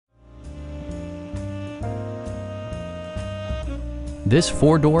This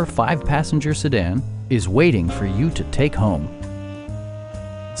four-door, five-passenger sedan is waiting for you to take home.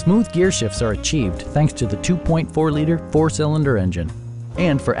 Smooth gear shifts are achieved thanks to the 2.4-liter four-cylinder engine.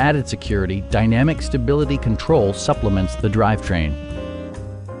 And for added security, dynamic stability control supplements the drivetrain.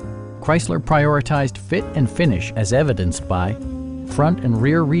 Chrysler prioritized fit and finish as evidenced by front and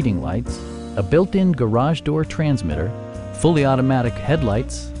rear reading lights, a built-in garage door transmitter, fully automatic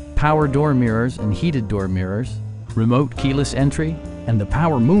headlights, power door mirrors and heated door mirrors, remote keyless entry, and the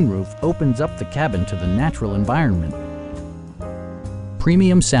power moonroof opens up the cabin to the natural environment.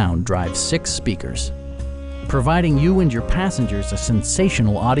 Premium sound drives 6 speakers, providing you and your passengers a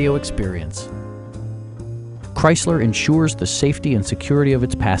sensational audio experience. Chrysler ensures the safety and security of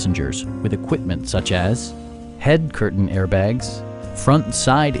its passengers with equipment such as head curtain airbags, front and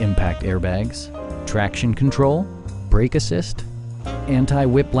side impact airbags, traction control, brake assist,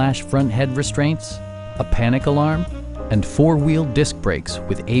 anti-whiplash front head restraints, a panic alarm, and 4-wheel disc brakes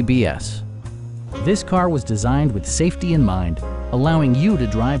with ABS. This car was designed with safety in mind, allowing you to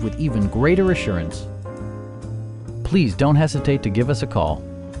drive with even greater assurance. Please don't hesitate to give us a call.